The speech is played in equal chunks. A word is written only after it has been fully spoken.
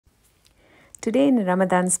Today in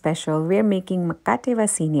Ramadan special, we're making Mkate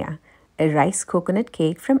sinia, a rice coconut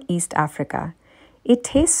cake from East Africa. It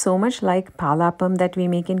tastes so much like palapam that we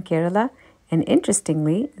make in Kerala, and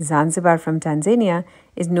interestingly, Zanzibar from Tanzania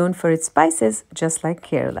is known for its spices just like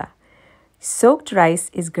Kerala. Soaked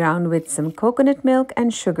rice is ground with some coconut milk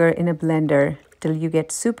and sugar in a blender till you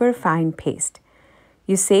get super fine paste.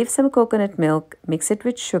 You save some coconut milk, mix it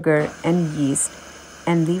with sugar and yeast,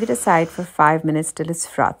 and leave it aside for 5 minutes till it's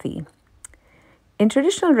frothy. In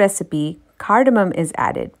traditional recipe, cardamom is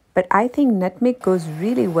added, but I think nutmeg goes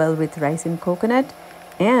really well with rice and coconut,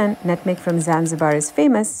 and nutmeg from Zanzibar is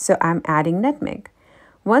famous, so I'm adding nutmeg.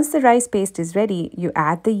 Once the rice paste is ready, you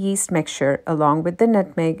add the yeast mixture along with the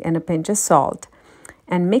nutmeg and a pinch of salt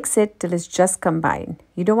and mix it till it's just combined.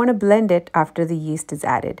 You don't want to blend it after the yeast is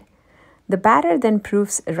added. The batter then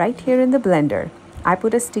proofs right here in the blender. I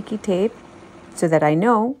put a sticky tape so that I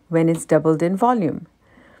know when it's doubled in volume.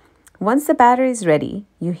 Once the batter is ready,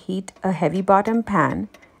 you heat a heavy bottom pan,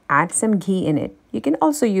 add some ghee in it. You can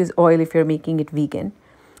also use oil if you're making it vegan.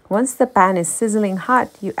 Once the pan is sizzling hot,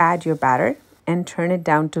 you add your batter and turn it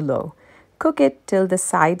down to low. Cook it till the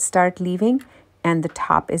sides start leaving and the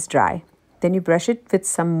top is dry. Then you brush it with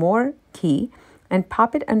some more ghee and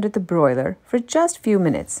pop it under the broiler for just few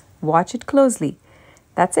minutes. Watch it closely.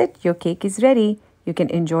 That's it, your cake is ready. You can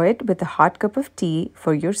enjoy it with a hot cup of tea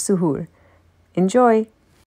for your suhoor. Enjoy!